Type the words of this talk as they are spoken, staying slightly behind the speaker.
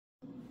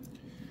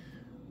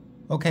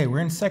Okay, we're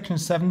in section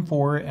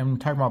 7.4 and we're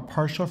talking about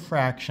partial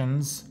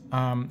fractions.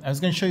 I was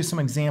going to show you some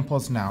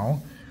examples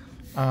now.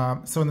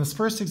 So in this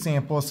first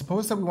example,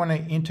 suppose that we want to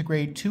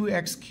integrate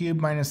 2x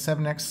cubed minus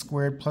 7x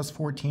squared plus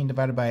 14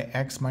 divided by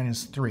x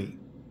minus 3.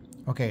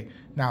 Okay,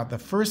 now the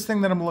first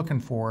thing that I'm looking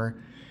for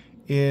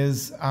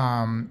is if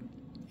I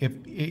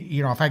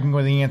can go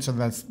to the answer,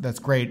 that's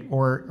great,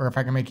 or if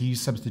I can make a use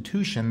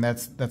substitution,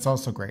 that's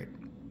also great.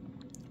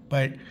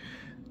 But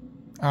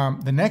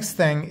the next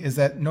thing is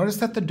that notice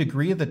that the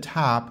degree of the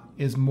top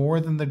is more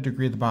than the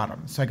degree of the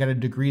bottom. So I got a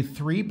degree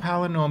 3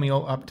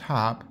 polynomial up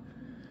top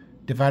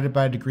divided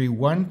by a degree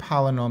 1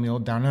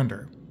 polynomial down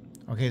under.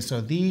 Okay,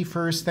 so the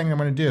first thing I'm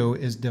going to do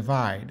is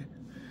divide.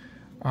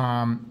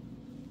 The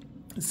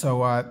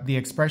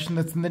expression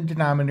that's in the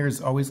denominator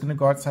is always going to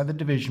go outside the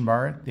division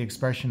bar. The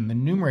expression in the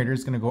numerator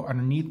is going to go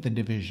underneath the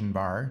division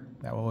bar.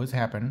 That will always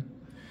happen.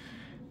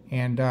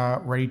 And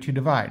ready to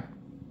divide.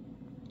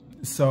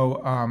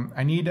 So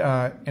I need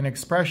an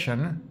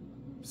expression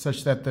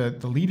such that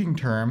the leading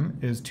term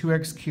is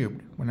 2x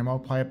cubed when I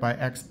multiply it by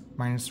x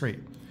minus 3.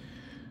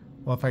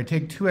 Well, if I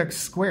take 2x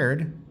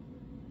squared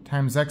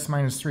times x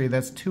minus 3,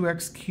 that's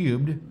 2x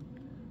cubed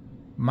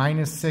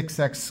minus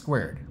 6x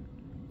squared.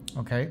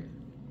 Okay?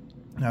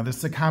 Now, this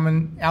is a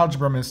common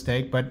algebra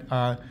mistake, but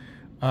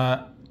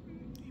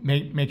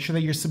make sure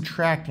that you're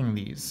subtracting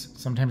these.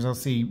 Sometimes I'll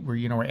see where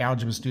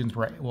algebra students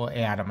will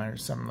add them or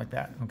something like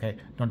that. Okay?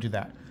 Don't do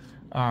that.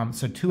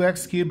 So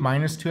 2x cubed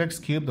minus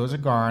 2x cubed, those are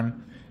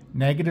gone.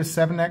 Negative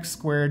 7x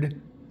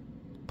squared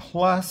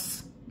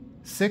plus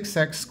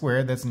 6x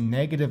squared, that's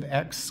negative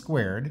x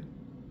squared.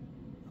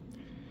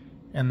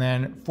 And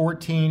then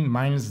 14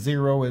 minus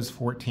 0 is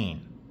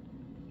 14.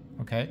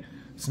 Okay,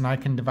 so now I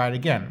can divide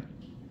again.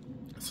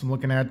 So I'm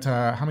looking at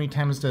how many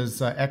times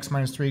does x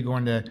minus 3 go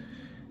into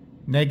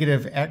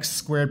negative x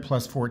squared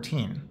plus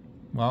 14?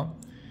 Well,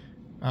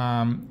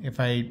 if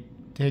I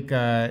take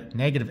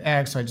negative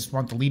x, so I just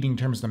want the leading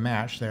terms to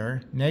match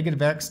there.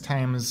 Negative x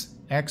times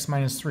x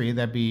minus 3,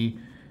 that'd be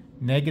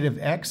negative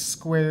x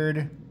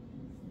squared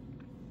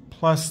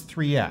plus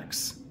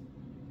 3x.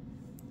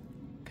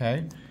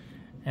 Okay?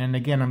 And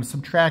again, I'm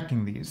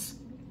subtracting these.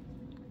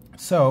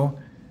 So,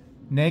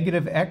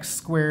 negative x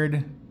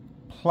squared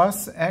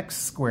plus x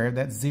squared,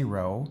 that's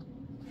 0.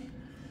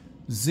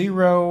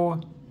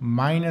 0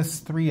 minus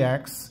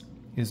 3x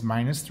is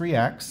minus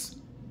 3x.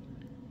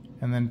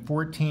 And then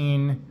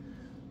 14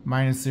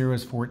 minus 0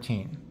 is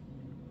 14.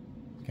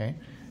 Okay?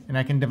 And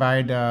I can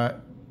divide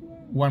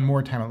one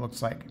more time, it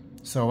looks like.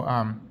 So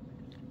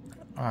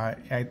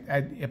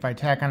if I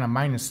tack on a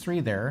minus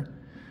 3 there,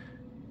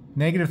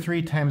 negative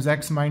 3 times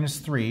x minus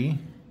 3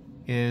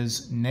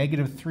 is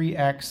negative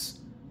 3x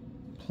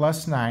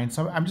plus 9.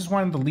 So I'm just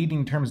wanting the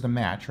leading terms to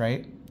match,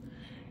 right?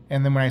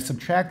 And then when I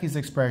subtract these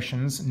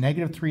expressions,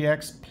 negative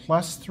 3x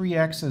plus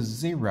 3x is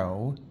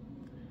 0.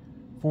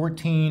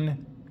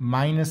 14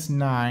 minus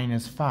 9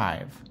 is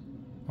 5.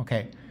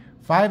 Okay,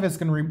 5 is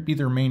going to be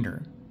the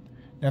remainder.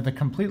 Now the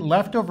complete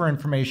leftover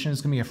information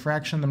is going to be a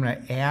fraction that I'm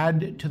going to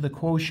add to the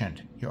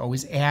quotient. You're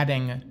always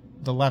adding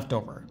the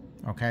leftover,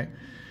 okay?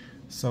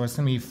 So it's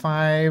going to be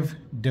 5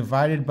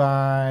 divided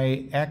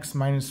by x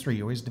minus 3.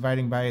 You're always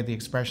dividing by the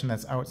expression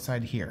that's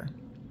outside here,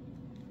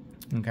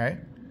 okay?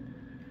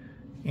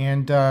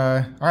 And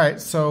all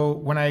right, so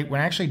when I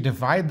actually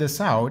divide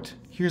this out,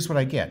 here's what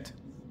I get,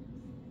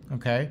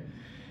 okay?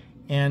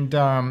 And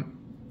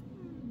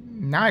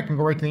now I can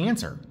go right to the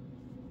answer,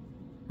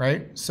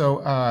 right?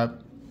 So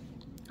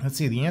let's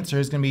see, the answer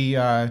is going to be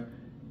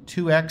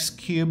 2x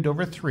cubed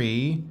over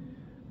 3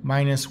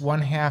 minus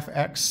 1/2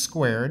 x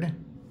squared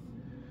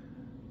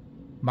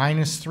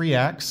minus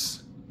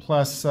 3x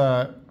plus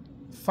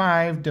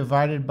 5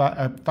 divided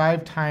by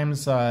 5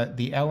 times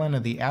the ln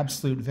of the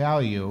absolute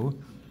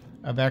value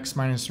of x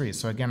minus 3.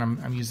 So again,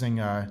 I'm using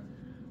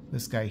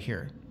this guy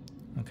here,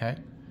 okay?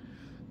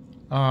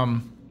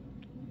 And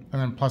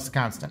then plus the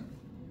constant.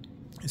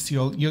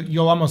 So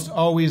you'll almost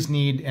always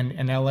need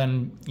an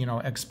ln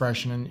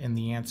expression in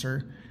the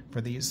answer for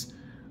these,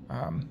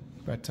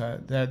 but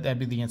that'd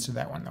be the answer to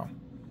that one though.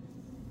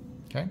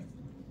 Okay.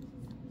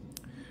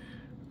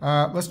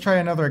 Let's try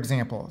another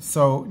example.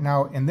 So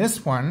now in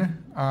this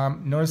one,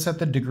 notice that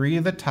the degree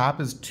of the top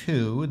is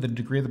 2, the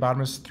degree of the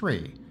bottom is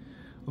 3.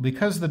 Well,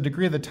 because the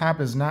degree of the top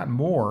is not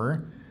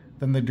more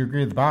than the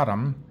degree of the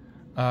bottom,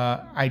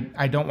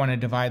 I don't want to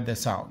divide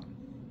this out.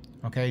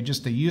 Okay,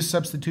 just a use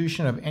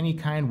substitution of any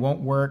kind won't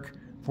work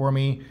for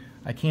me.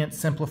 I can't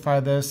simplify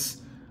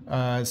this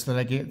so that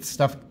I get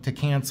stuff to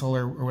cancel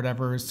or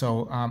whatever.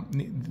 So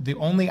the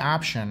only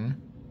option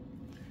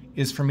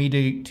is for me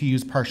to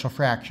use partial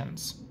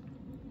fractions.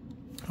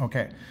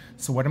 Okay,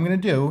 so what I'm going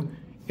to do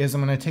is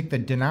I'm going to take the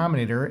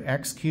denominator,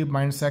 x cubed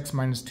minus x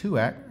minus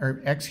 2x, or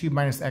x cubed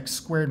minus x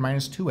squared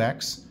minus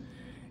 2x,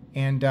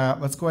 and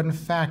let's go ahead and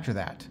factor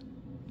that.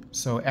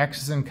 So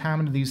x is in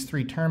common to these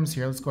three terms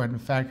here. Let's go ahead and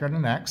factor out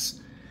an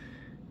x.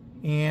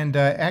 And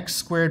x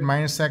squared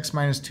minus x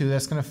minus 2,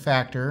 that's going to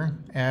factor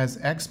as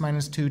x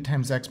minus 2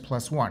 times x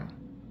plus 1.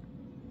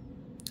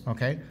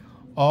 Okay?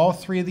 All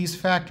three of these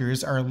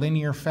factors are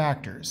linear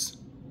factors.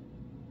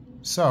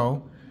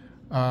 So,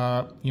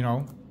 you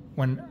know,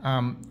 when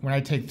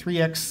I take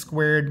 3x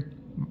squared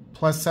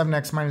plus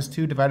 7x minus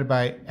 2 divided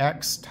by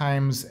x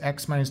times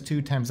x minus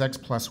 2 times x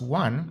plus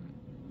 1,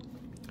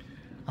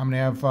 I'm going to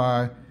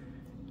have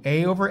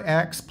a over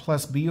x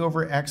plus b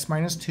over x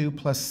minus 2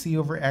 plus c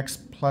over x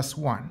plus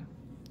 1.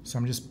 So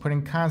I'm just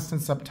putting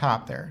constants up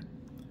top there,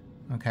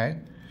 okay,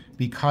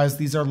 because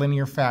these are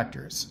linear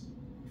factors.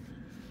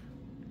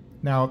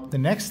 Now, the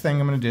next thing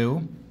I'm going to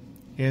do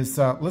is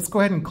let's go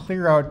ahead and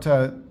clear out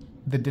the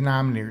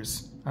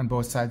denominators on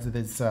both sides of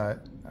this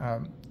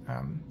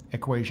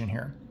equation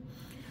here.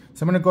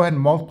 So I'm going to go ahead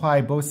and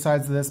multiply both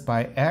sides of this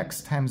by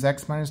x times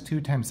x minus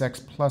 2 times x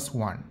plus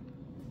 1.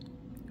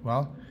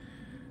 Well,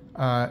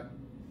 on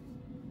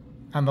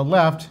the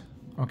left,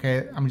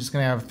 okay, I'm just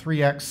going to have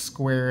 3x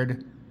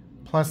squared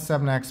plus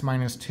 7x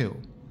minus 2.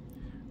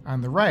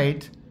 On the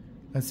right,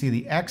 let's see,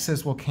 the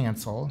x's will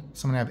cancel.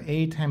 So I'm going to have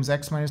a times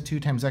x minus 2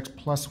 times x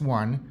plus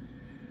 1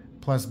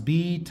 plus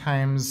b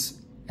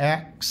times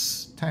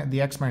x,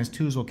 the x minus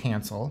 2's will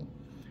cancel,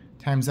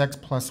 times x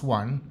plus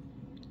 1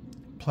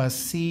 plus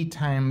c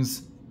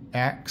times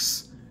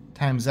x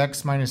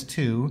minus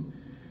 2,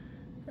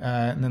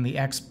 and then the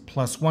x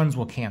plus 1's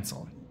will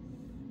cancel.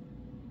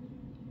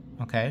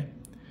 Okay.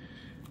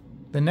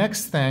 The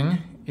next thing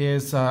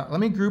is, let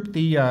me group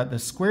the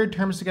squared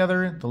terms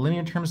together, the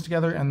linear terms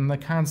together, and the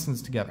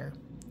constants together.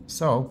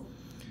 So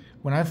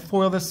when I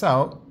FOIL this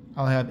out,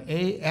 I'll have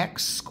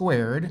ax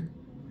squared,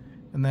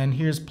 and then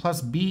here's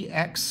plus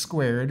bx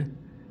squared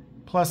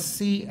plus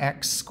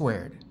cx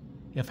squared.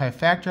 If I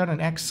factor out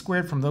an x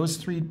squared from those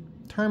three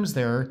terms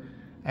there,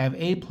 I have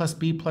a plus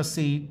b plus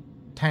c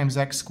times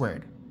x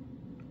squared.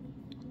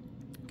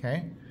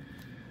 Okay.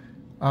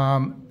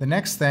 The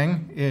next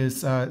thing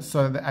is,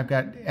 so that I've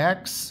got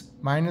x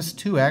minus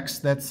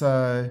 2x, that's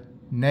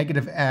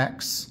negative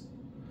x,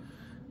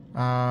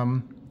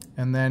 and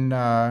then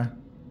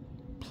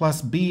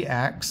plus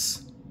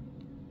bx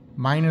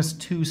minus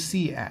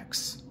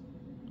 2cx.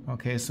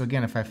 Okay, so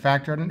again, if I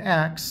factor out an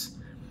x,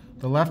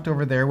 the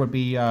leftover there would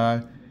be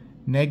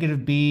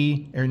negative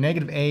b, or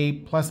negative a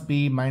plus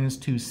b minus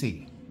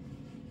 2c.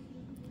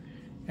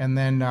 And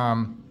then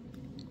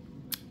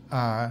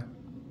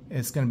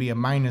it's going to be a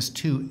minus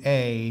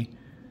 2a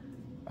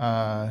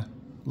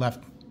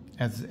left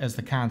as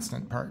the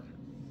constant part.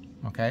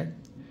 Okay.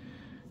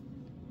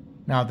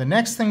 Now the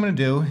next thing I'm going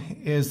to do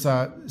is,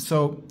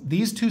 so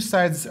these two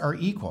sides are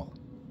equal,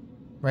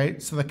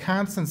 right? So the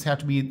constants have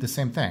to be the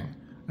same thing.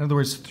 In other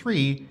words,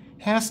 3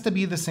 has to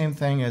be the same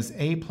thing as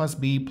a plus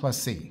b plus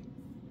c.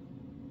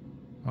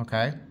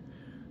 Okay.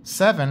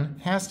 7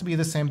 has to be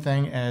the same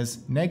thing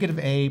as negative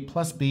a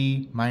plus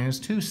b minus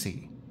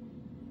 2c.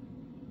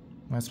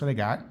 That's what I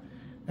got.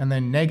 And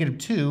then negative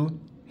 2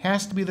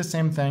 has to be the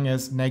same thing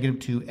as negative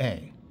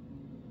 2a.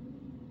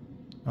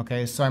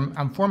 Okay, so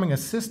I'm forming a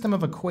system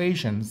of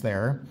equations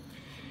there,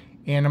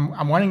 and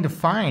I'm wanting to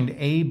find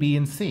a, b,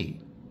 and c.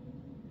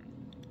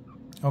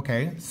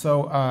 Okay,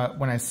 so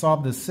when I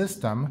solve this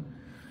system,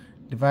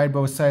 divide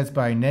both sides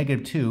by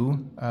negative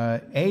 2,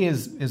 a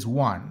is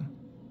 1,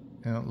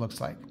 and it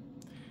looks like.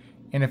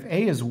 And if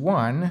a is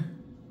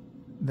 1,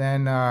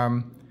 then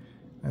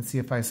let's see,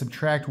 if I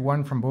subtract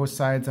 1 from both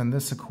sides on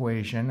this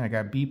equation, I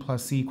got b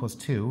plus c equals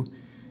 2.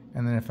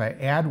 And then if I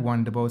add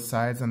 1 to both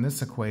sides on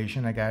this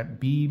equation, I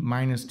got b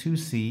minus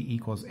 2c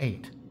equals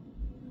 8.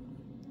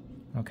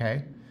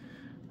 Okay.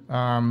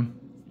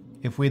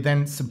 If we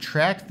then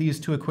subtract these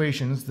two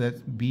equations,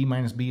 that b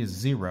minus b is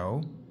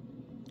 0.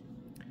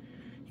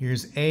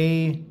 Here's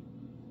a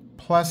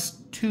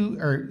plus 2,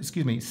 or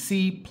excuse me,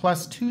 c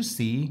plus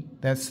 2c,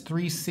 that's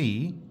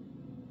 3c.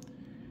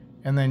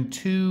 And then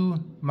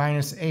 2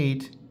 minus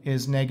 8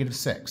 is negative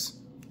 6.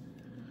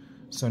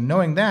 So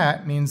knowing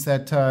that means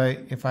that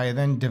if I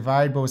then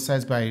divide both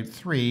sides by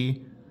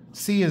 3,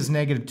 c is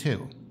negative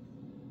 2.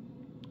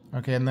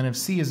 Okay, and then if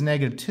c is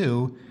negative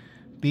 2,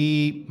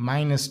 b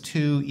minus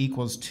 2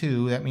 equals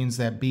 2. That means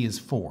that b is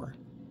 4.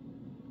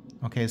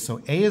 Okay,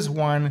 so a is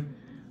 1,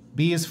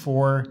 b is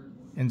 4,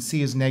 and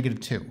c is negative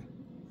 2.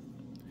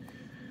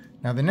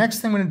 Now the next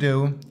thing I'm going to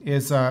do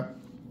is,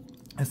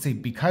 let's see,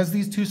 because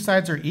these two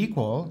sides are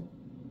equal,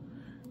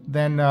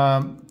 then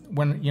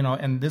when, you know,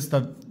 and this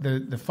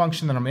the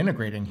function that I'm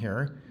integrating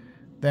here,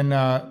 then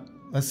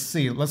let's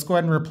see, let's go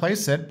ahead and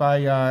replace it by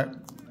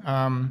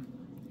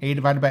a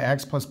divided by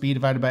x plus b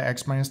divided by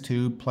x minus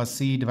 2 plus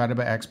c divided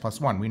by x plus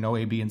 1. We know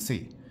a, b, and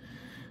c.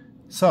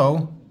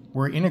 So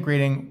we're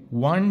integrating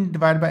 1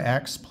 divided by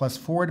x plus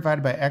 4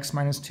 divided by x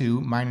minus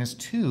 2 minus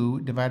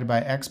 2 divided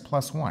by x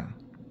plus 1.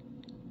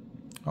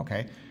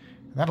 Okay,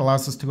 that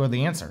allows us to go to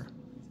the answer.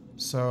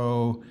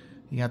 So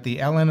you got the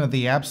ln of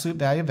the absolute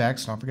value of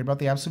x, don't forget about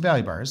the absolute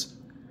value bars,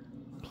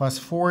 plus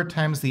 4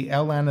 times the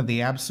ln of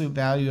the absolute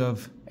value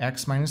of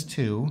x minus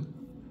 2,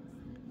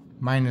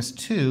 minus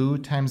 2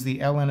 times the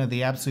ln of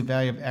the absolute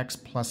value of x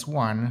plus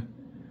 1,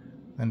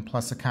 then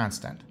plus a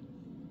constant.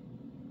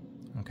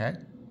 Okay?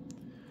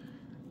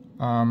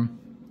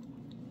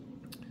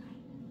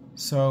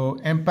 So,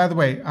 and by the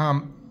way,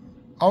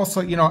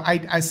 also, you know,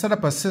 I set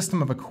up a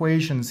system of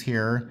equations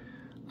here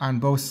on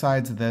both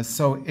sides of this.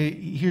 So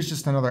here's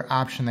just another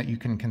option that you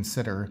can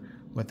consider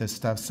with this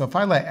stuff. So if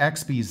I let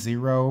x be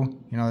 0,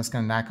 you know, that's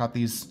going to knock out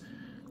these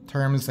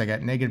terms. I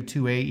got negative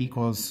 2a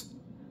equals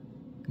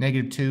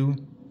negative 2,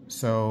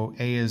 so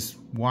a is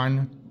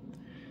 1.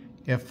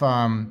 If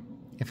I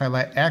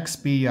let x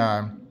be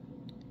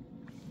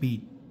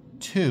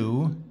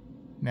 2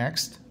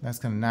 next, that's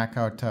going to knock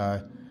out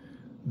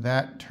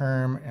that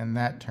term and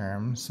that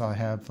term. So I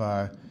have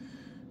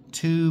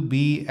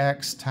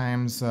 2bx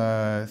times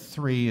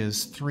 3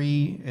 is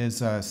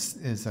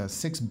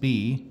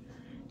 6b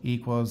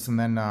equals, and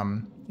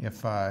then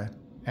if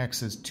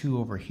x is 2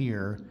 over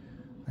here,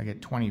 I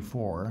get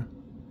 24.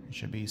 It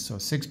should be, so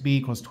 6b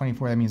equals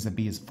 24. That means that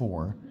b is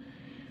 4.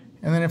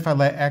 And then if I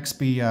let x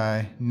be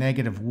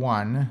negative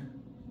 1,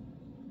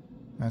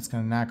 that's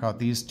going to knock out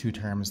these two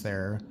terms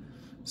there.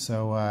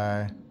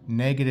 So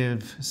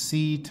negative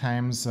c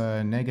times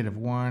negative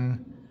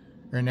 1,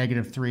 or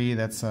negative 3,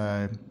 that's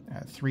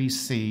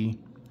 3c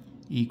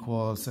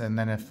equals, and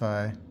then if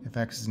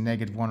x is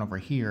negative 1 over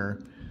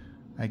here,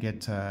 I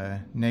get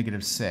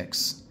negative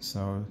 6.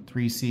 So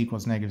 3c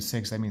equals negative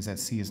 6. That means that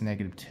c is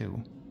negative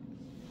 2.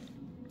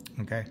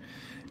 Okay,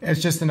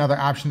 it's just another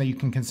option that you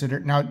can consider.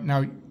 Now,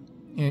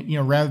 you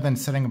know, rather than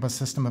setting up a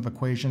system of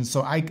equations,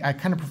 so I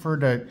kind of prefer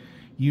to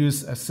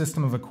use a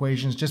system of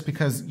equations, just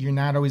because you're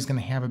not always going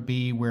to have it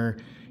be where,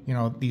 you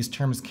know, these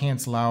terms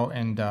cancel out,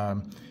 and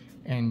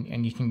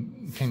you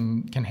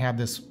can have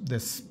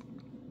this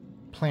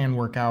plan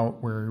work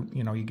out where,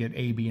 you know, you get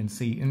A, B, and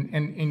C,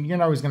 and you're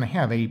not always going to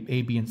have A,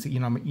 B, and C. You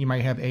know, you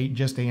might have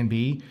just A and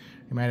B.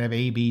 You might have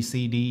A, B,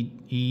 C, D,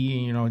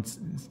 E. You know, it's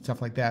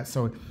stuff like that.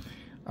 So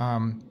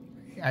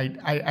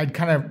I'd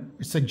kind of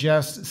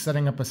suggest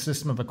setting up a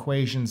system of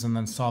equations and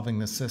then solving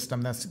the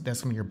system. That's going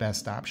to be your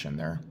best option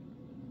there.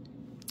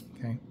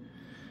 Okay.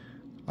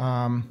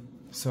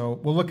 So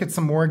we'll look at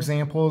some more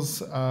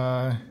examples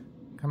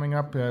coming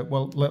up.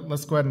 Well,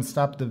 let's go ahead and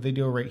stop the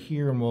video right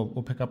here, and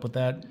we'll pick up with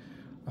that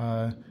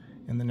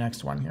in the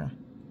next one here.